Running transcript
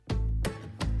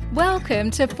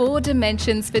Welcome to Four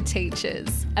Dimensions for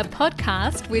Teachers, a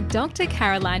podcast with Dr.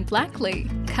 Caroline Blackley,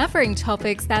 covering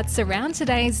topics that surround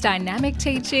today's dynamic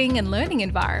teaching and learning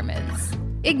environments.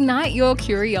 Ignite your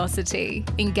curiosity,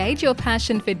 engage your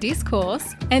passion for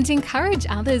discourse, and encourage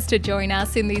others to join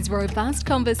us in these robust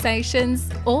conversations,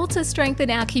 all to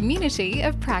strengthen our community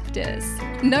of practice.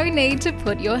 No need to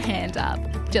put your hand up.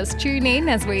 Just tune in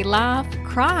as we laugh,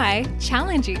 cry,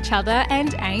 challenge each other,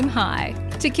 and aim high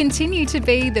to continue to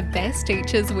be the best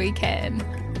teachers we can.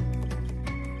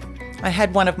 I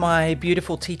had one of my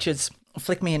beautiful teachers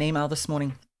flick me an email this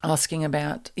morning asking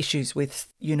about issues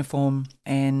with uniform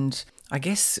and I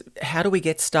guess how do we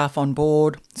get staff on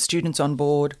board, students on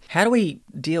board? How do we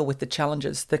deal with the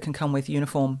challenges that can come with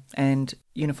uniform and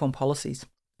uniform policies?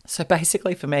 So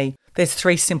basically for me, there's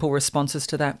three simple responses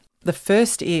to that. The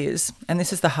first is, and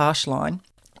this is the harsh line,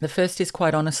 the first is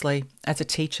quite honestly, as a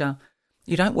teacher,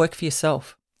 you don't work for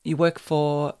yourself. You work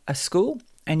for a school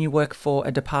and you work for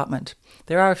a department.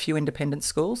 There are a few independent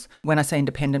schools, when I say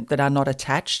independent, that are not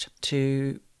attached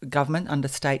to government under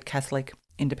state Catholic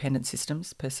independent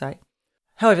systems per se.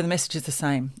 However, the message is the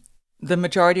same. The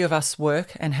majority of us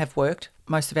work and have worked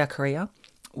most of our career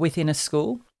within a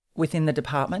school, within the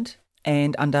department,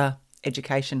 and under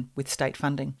education with state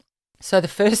funding. So the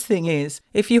first thing is,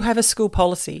 if you have a school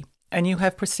policy and you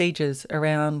have procedures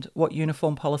around what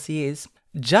uniform policy is,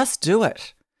 just do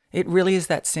it. It really is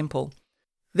that simple.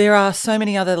 There are so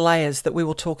many other layers that we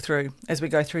will talk through as we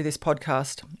go through this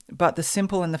podcast, but the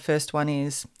simple and the first one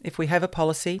is, if we have a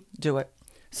policy, do it.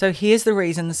 So here's the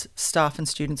reasons staff and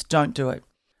students don't do it.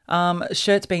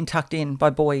 Shirts being tucked in by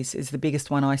boys is the biggest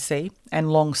one I see,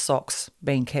 and long socks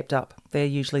being kept up. They're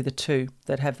usually the two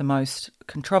that have the most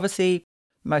controversy,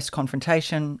 most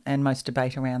confrontation, and most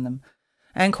debate around them.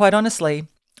 And quite honestly,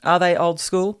 are they old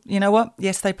school? You know what?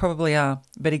 Yes, they probably are.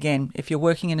 But again, if you're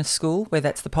working in a school where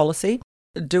that's the policy,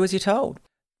 do as you're told.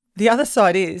 The other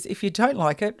side is, if you don't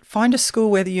like it, find a school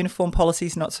where the uniform policy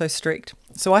is not so strict.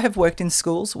 So I have worked in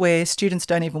schools where students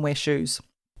don't even wear shoes.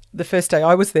 The first day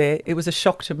I was there, it was a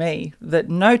shock to me that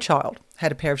no child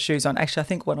had a pair of shoes on. Actually, I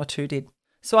think one or two did.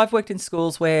 So I've worked in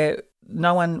schools where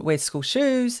no one wears school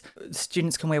shoes,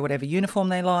 students can wear whatever uniform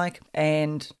they like,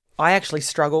 and I actually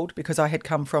struggled because I had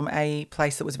come from a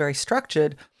place that was very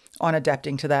structured on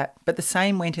adapting to that. But the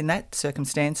same went in that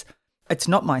circumstance. It's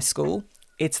not my school.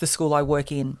 It's the school I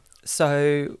work in.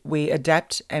 So we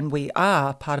adapt and we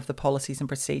are part of the policies and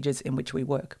procedures in which we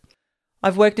work.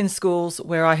 I've worked in schools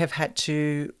where I have had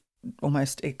to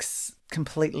almost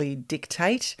completely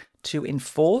dictate, to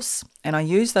enforce. And I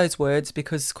use those words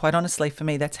because quite honestly for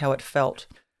me, that's how it felt.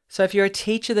 So if you're a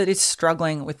teacher that is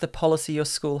struggling with the policy your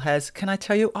school has, can I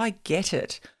tell you, I get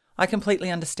it. I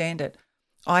completely understand it.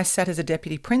 I sat as a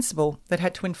deputy principal that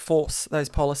had to enforce those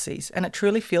policies. And it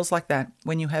truly feels like that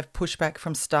when you have pushback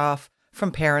from staff,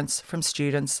 from parents, from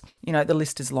students. You know, the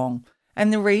list is long.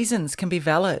 And the reasons can be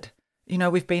valid. You know,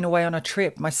 we've been away on a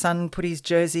trip. My son put his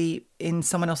jersey in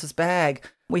someone else's bag.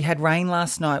 We had rain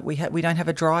last night. We don't have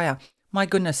a dryer. My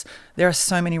goodness, there are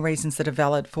so many reasons that are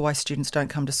valid for why students don't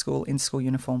come to school in school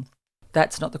uniform.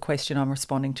 That's not the question I'm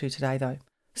responding to today, though.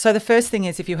 So the first thing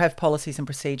is, if you have policies and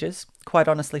procedures, quite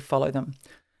honestly, follow them.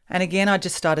 And again, I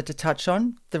just started to touch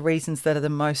on the reasons that are the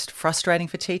most frustrating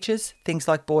for teachers. Things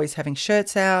like boys having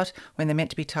shirts out when they're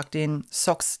meant to be tucked in,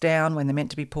 socks down when they're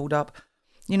meant to be pulled up.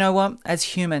 You know what? As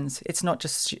humans, it's not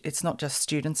just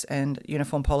students and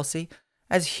uniform policy.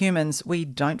 As humans, we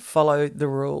don't follow the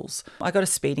rules. I got a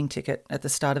speeding ticket at the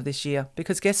start of this year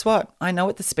because guess what? I know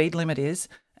what the speed limit is,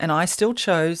 and I still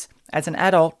chose, as an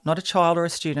adult, not a child or a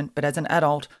student, but as an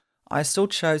adult, I still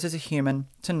chose as a human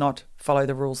to not follow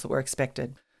the rules that were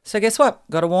expected. So guess what?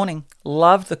 Got a warning.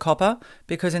 Loved the copper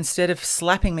because instead of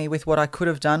slapping me with what I could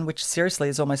have done, which seriously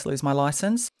is almost lose my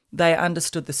license, they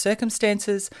understood the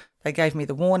circumstances, they gave me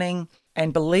the warning,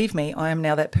 and believe me, I am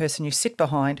now that person you sit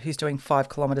behind who's doing 5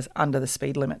 kilometres under the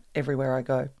speed limit everywhere I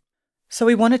go. So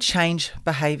we want to change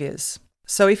behaviours.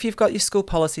 So if you've got your school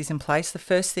policies in place, the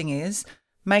first thing is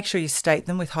make sure you state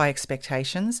them with high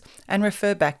expectations and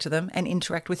refer back to them and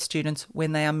interact with students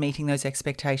when they are meeting those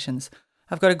expectations.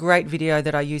 I've got a great video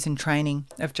that I use in training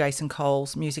of Jason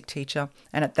Coles, music teacher,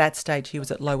 and at that stage he was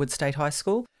at Lowood State High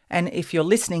School. And if you're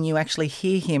listening, you actually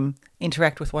hear him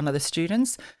interact with one of the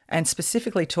students and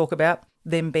specifically talk about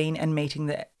them being and meeting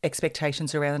the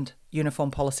expectations around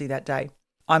uniform policy that day.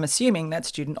 I'm assuming that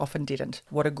student often didn't.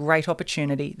 What a great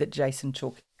opportunity that Jason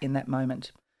took in that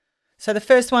moment. So the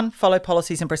first one, follow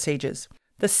policies and procedures.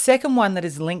 The second one that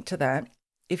is linked to that,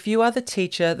 if you are the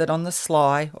teacher that on the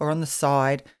sly or on the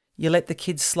side, You let the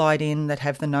kids slide in that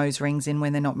have the nose rings in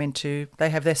when they're not meant to. They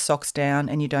have their socks down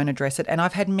and you don't address it. And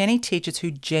I've had many teachers who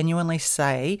genuinely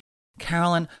say,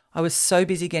 Carolyn, I was so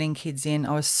busy getting kids in.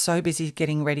 I was so busy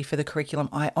getting ready for the curriculum.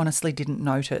 I honestly didn't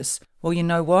notice. Well, you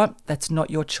know what? That's not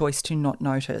your choice to not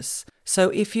notice. So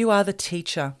if you are the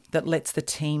teacher that lets the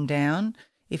team down,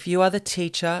 if you are the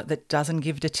teacher that doesn't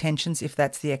give detentions if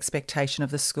that's the expectation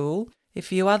of the school,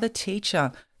 if you are the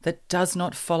teacher that does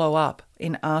not follow up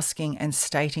in asking and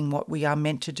stating what we are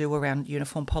meant to do around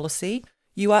uniform policy,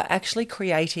 you are actually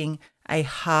creating a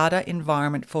harder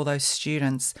environment for those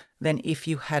students than if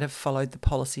you had have followed the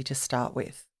policy to start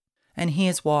with. And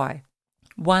here's why.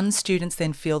 One, students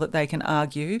then feel that they can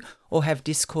argue or have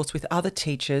discourse with other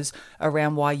teachers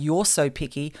around why you're so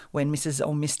picky when Mrs.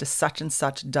 or Mr. such and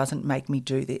such doesn't make me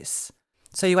do this.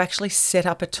 So you actually set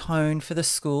up a tone for the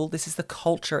school. This is the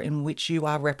culture in which you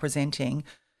are representing.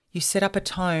 You set up a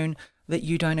tone that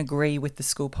you don't agree with the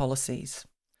school policies.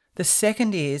 The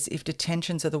second is, if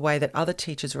detentions are the way that other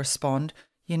teachers respond,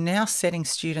 you're now setting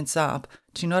students up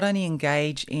to not only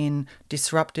engage in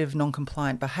disruptive,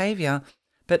 non-compliant behaviour,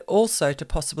 but also to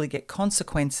possibly get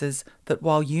consequences that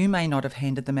while you may not have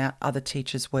handed them out, other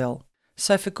teachers will.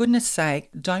 So for goodness sake,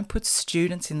 don't put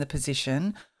students in the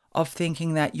position of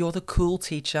thinking that you're the cool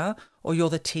teacher or you're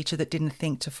the teacher that didn't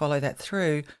think to follow that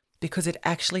through, because it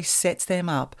actually sets them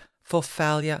up for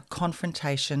failure,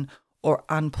 confrontation, or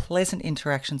unpleasant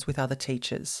interactions with other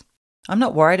teachers. I'm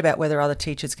not worried about whether other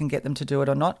teachers can get them to do it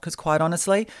or not, because quite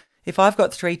honestly, if I've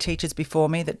got 3 teachers before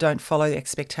me that don't follow the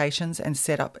expectations and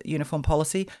set up uniform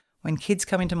policy, when kids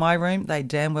come into my room, they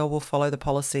damn well will follow the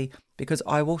policy because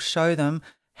I will show them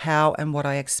how and what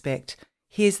I expect.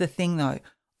 Here's the thing though,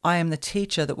 I am the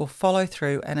teacher that will follow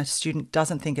through and a student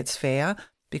doesn't think it's fair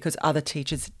because other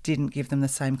teachers didn't give them the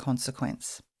same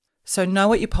consequence. So know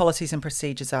what your policies and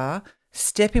procedures are.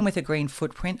 Step in with a green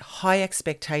footprint, high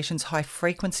expectations, high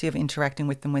frequency of interacting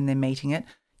with them when they're meeting it.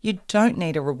 You don't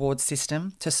need a reward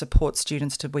system to support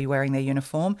students to be wearing their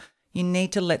uniform. You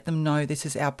need to let them know this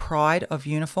is our pride of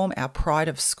uniform, our pride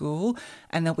of school,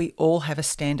 and that we all have a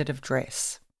standard of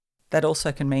dress. That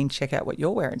also can mean check out what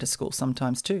you're wearing to school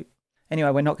sometimes too.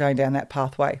 Anyway, we're not going down that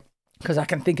pathway because I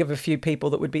can think of a few people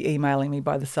that would be emailing me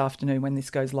by this afternoon when this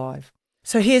goes live.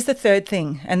 So here's the third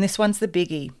thing, and this one's the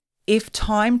biggie. If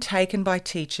time taken by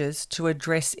teachers to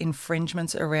address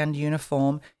infringements around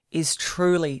uniform is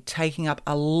truly taking up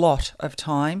a lot of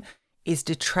time, is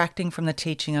detracting from the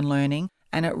teaching and learning,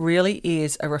 and it really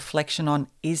is a reflection on,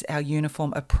 is our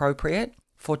uniform appropriate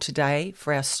for today,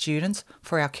 for our students,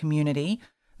 for our community,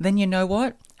 then you know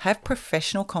what? Have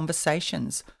professional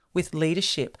conversations with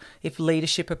leadership. If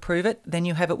leadership approve it, then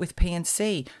you have it with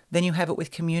P&C, then you have it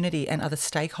with community and other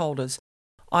stakeholders.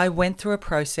 I went through a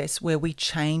process where we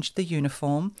changed the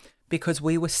uniform because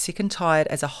we were sick and tired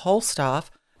as a whole staff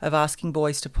of asking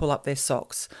boys to pull up their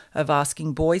socks, of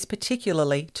asking boys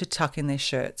particularly to tuck in their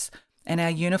shirts. And our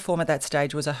uniform at that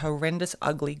stage was a horrendous,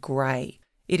 ugly grey.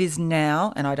 It is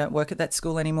now, and I don't work at that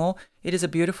school anymore, it is a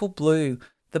beautiful blue.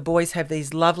 The boys have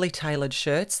these lovely tailored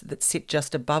shirts that sit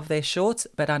just above their shorts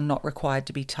but are not required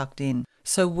to be tucked in.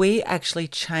 So we actually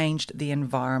changed the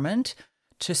environment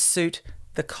to suit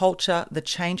the culture, the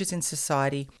changes in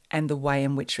society, and the way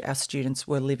in which our students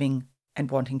were living and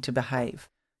wanting to behave.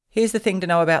 Here's the thing to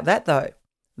know about that though.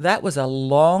 That was a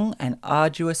long and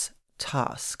arduous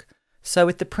task. So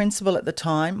with the principal at the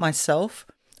time, myself,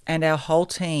 and our whole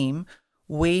team,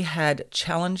 we had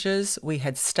challenges, we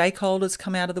had stakeholders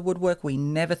come out of the woodwork we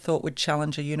never thought would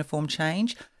challenge a uniform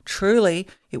change. Truly,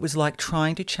 it was like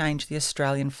trying to change the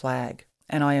Australian flag,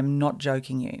 and I am not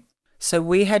joking you. So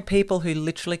we had people who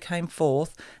literally came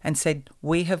forth and said,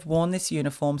 we have worn this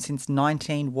uniform since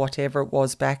 19 whatever it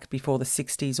was back before the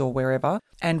 60s or wherever,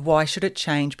 and why should it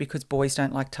change because boys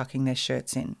don't like tucking their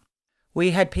shirts in?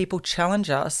 We had people challenge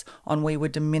us on we were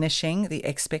diminishing the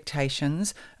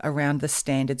expectations around the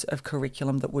standards of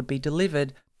curriculum that would be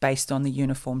delivered based on the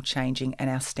uniform changing and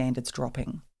our standards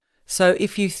dropping. So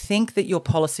if you think that your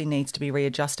policy needs to be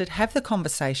readjusted, have the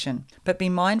conversation, but be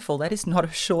mindful that is not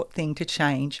a short thing to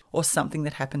change or something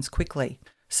that happens quickly.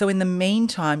 So in the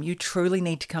meantime, you truly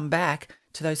need to come back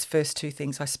to those first 2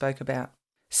 things I spoke about.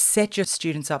 Set your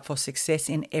students up for success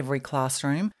in every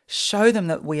classroom. Show them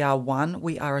that we are one,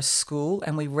 we are a school,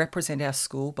 and we represent our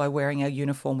school by wearing our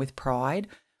uniform with pride.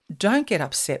 Don't get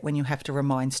upset when you have to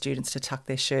remind students to tuck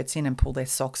their shirts in and pull their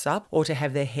socks up or to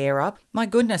have their hair up. My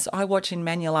goodness, I watch in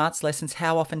manual arts lessons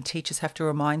how often teachers have to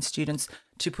remind students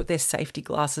to put their safety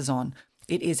glasses on.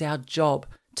 It is our job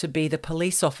to be the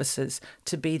police officers,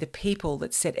 to be the people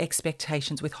that set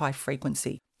expectations with high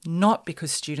frequency, not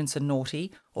because students are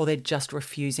naughty or they're just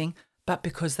refusing, but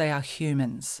because they are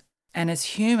humans. And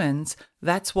as humans,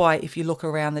 that's why if you look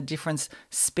around the different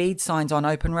speed signs on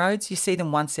open roads, you see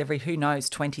them once every,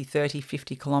 20, 30,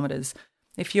 50 kilometres.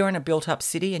 If you're in a built-up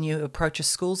city and you approach a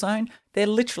school zone, they're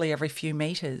literally every few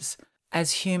metres.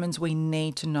 As humans, we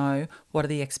need to know what are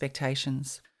the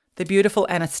expectations. The beautiful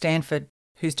Anna Stanford,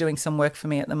 who's doing some work for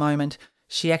me at the moment,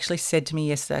 she actually said to me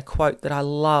yesterday a quote that I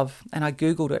love, and I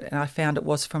Googled it and I found it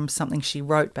was from something she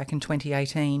wrote back in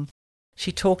 2018.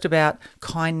 She talked about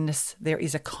kindness. There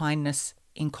is a kindness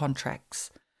in contracts.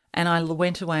 And I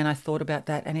went away and I thought about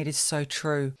that, and it is so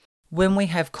true. When we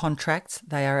have contracts,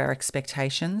 they are our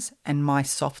expectations, and my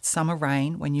soft summer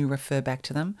rain, when you refer back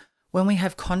to them. When we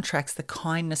have contracts, the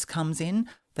kindness comes in,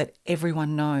 that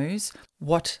everyone knows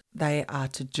what they are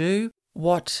to do,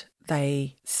 what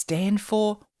they stand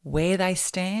for, where they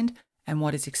stand, and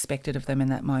what is expected of them in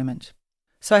that moment.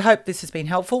 So I hope this has been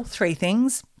helpful. 3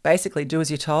 things. Basically, do as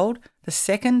you're told. The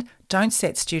second, don't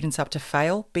set students up to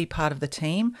fail. Be part of the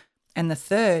team. And the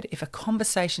third, if a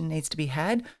conversation needs to be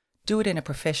had, do it in a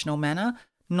professional manner,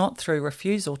 not through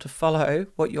refusal to follow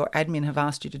what your admin have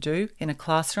asked you to do in a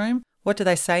classroom. What do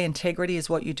they say? Integrity is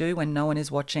what you do when no one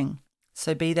is watching.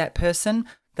 So be that person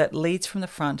that leads from the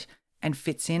front and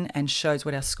fits in and shows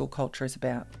what our school culture is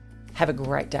about. Have a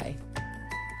great day.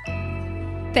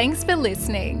 Thanks for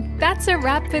listening. That's a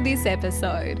wrap for this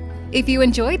episode. If you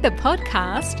enjoyed the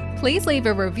podcast, please leave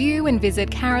a review and visit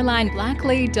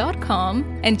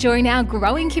carolineblackley.com and join our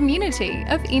growing community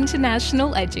of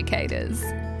international educators.